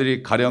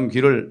사람들이 가령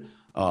귀를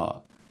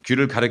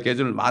가르쳐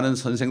해줄 많은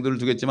선생들을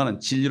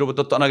두겠지만은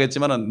진리로부터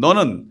떠나겠지만은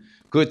너는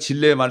그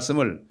진리의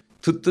말씀을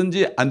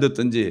듣든지 안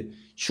듣든지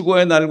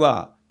휴거의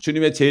날과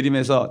주님의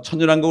재림에서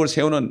천년왕국을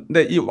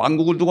세우는데 이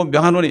왕국을 두고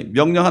명하노니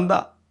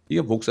명령한다.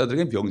 이게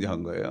목사들에게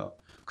명령한 거예요.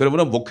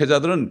 그러면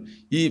목회자들은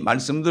이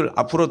말씀들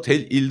앞으로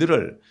될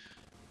일들을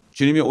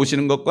주님이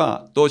오시는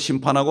것과 또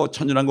심판하고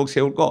천년왕국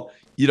세울 거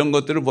이런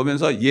것들을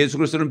보면서 예수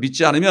그리스도를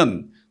믿지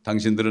않으면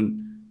당신들은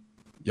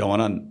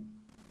영원한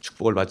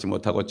축복을 받지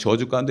못하고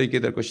저주 가운데 있게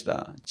될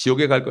것이다.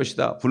 지옥에 갈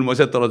것이다.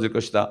 불못에 떨어질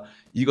것이다.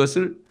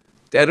 이것을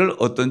때를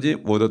얻든지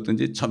못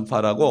얻든지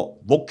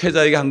전파하라고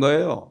목회자에게 한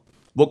거예요.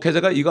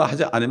 목회자가 이거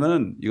하지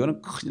않으면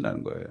이거는 큰일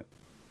나는 거예요.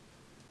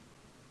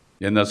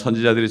 옛날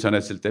선지자들이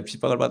전했을 때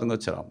핍박을 받은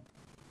것처럼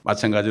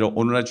마찬가지로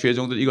오늘날 주의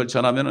종들 이걸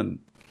전하면은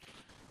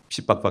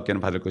핍박밖에는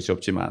받을 것이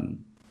없지만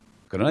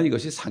그러나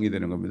이것이 상이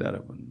되는 겁니다,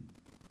 여러분.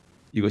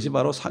 이것이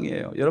바로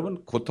상이에요.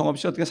 여러분 고통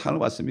없이 어떻게 상을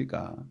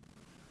받습니까?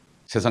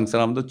 세상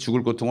사람도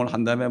죽을 고통을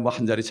한 다음에 뭐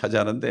한 자리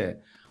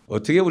차지하는데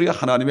어떻게 우리가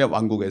하나님의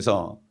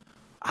왕국에서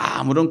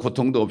아무런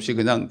고통도 없이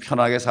그냥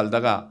편하게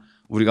살다가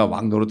우리가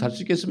왕 노릇할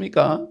수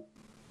있겠습니까?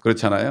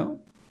 그렇잖아요.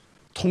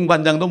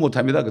 통반장도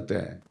못합니다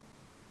그때.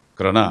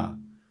 그러나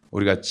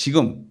우리가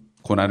지금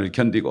고난을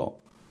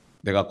견디고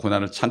내가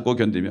고난을 참고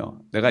견디며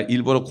내가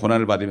일부러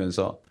고난을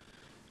받으면서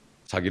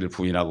자기를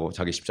부인하고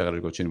자기 십자가를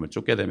들고 주님을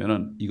쫓게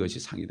되면 이것이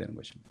상이 되는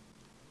것입니다.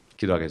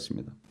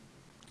 기도하겠습니다.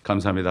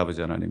 감사합니다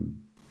아버지 하나님.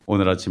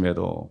 오늘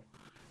아침에도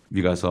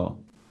미가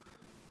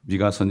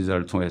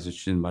선지자를 통해서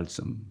주신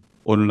말씀,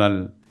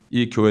 오늘날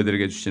이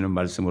교회들에게 주시는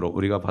말씀으로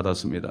우리가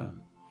받았습니다.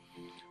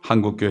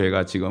 한국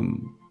교회가 지금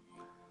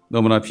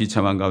너무나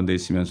비참한 가운데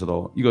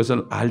있으면서도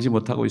이것을 알지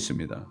못하고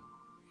있습니다.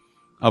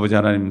 아버지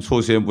하나님,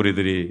 소수의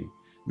무리들이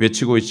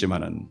외치고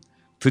있지만은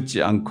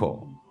듣지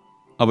않고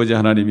아버지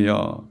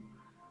하나님이여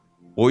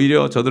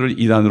오히려 저들을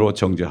이단으로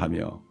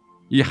정죄하며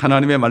이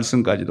하나님의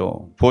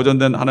말씀까지도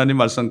보존된 하나님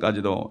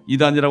말씀까지도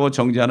이단이라고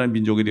정죄하는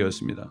민족이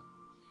되었습니다.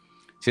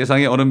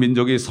 세상에 어느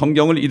민족이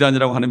성경을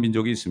이단이라고 하는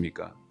민족이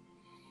있습니까?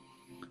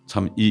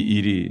 참 이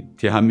일이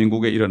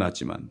대한민국에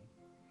일어났지만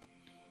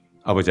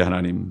아버지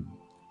하나님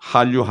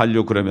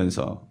한류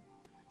그러면서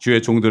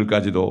주의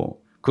종들까지도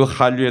그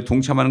한류에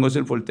동참하는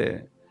것을 볼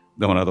때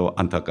너무나도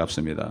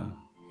안타깝습니다.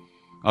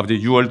 아버지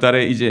 6월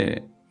달에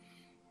이제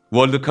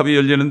월드컵이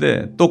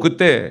열리는데 또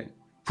그때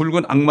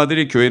붉은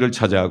악마들이 교회를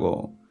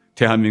차지하고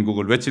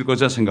대한민국을 외칠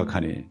것을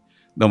생각하니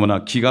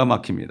너무나 기가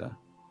막힙니다.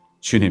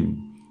 주님,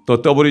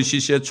 또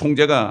WCC의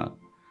총재가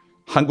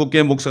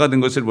한국계 목사가 된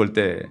것을 볼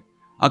때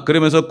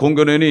그러면서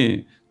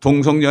공교련히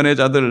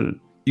동성연애자들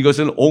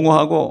이것을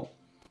옹호하고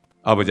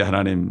아버지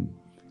하나님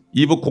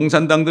이북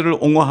공산당들을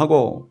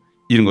옹호하고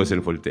이런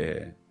것을 볼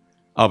때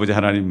아버지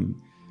하나님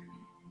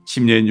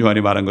침례인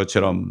요한이 말한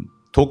것처럼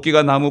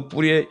도끼가 나무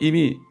뿌리에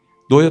이미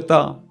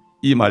놓였다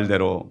이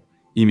말대로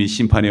이미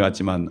심판이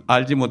왔지만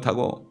알지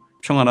못하고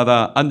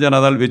평안하다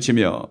안전하다를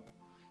외치며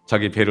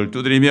자기 배를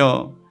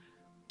두드리며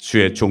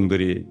주의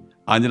종들이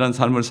안일한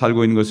삶을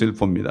살고 있는 것을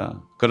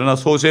봅니다. 그러나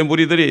소수의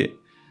무리들이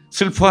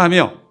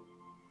슬퍼하며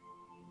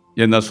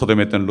옛날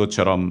소돔했던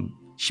롯처럼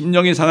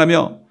심령이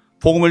상하며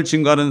복음을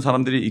증거하는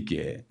사람들이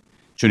있기에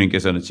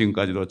주님께서는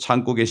지금까지도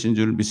참고 계신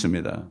줄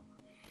믿습니다.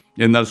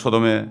 옛날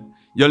소돔에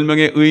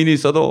 10명의 의인이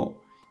있어도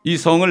이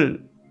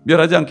성을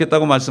멸하지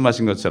않겠다고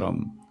말씀하신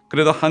것처럼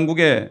그래도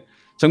한국에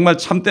정말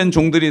참된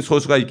종들이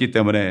소수가 있기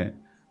때문에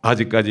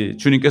아직까지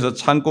주님께서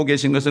참고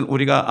계신 것을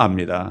우리가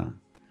압니다.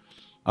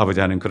 아버지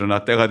하나님,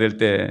 그러나 때가 될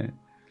때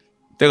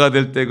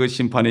그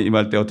심판이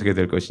임할 때 어떻게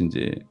될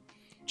것인지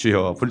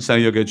주여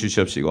불쌍히 여겨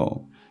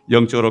주시옵시고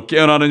영적으로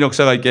깨어나는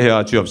역사가 있게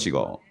해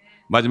주옵시고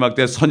마지막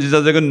때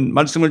선지자적인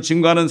말씀을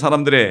증거하는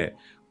사람들의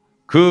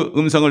그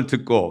음성을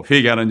듣고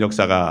회개하는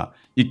역사가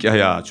있게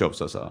하여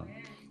주옵소서.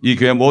 이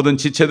교회 모든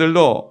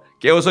지체들도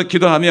깨어서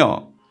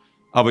기도하며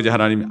아버지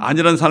하나님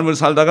안일한 삶을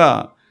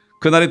살다가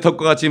그날이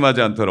덕과 같이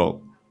임하지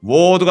않도록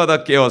모두가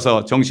다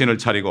깨어서 정신을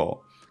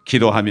차리고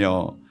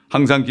기도하며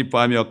항상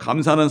기뻐하며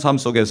감사하는 삶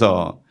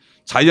속에서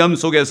자유함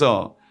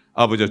속에서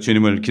아버지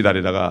주님을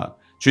기다리다가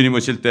주님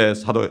오실 때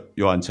사도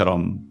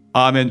요한처럼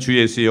아멘 주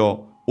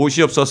예수여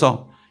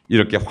오시옵소서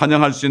이렇게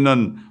환영할 수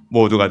있는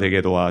모두가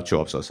되게 도와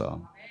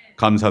주옵소서.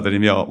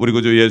 감사드리며 우리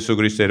구주 예수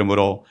그리스도의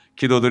이름으로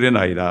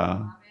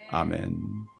기도드리나이다. 아멘.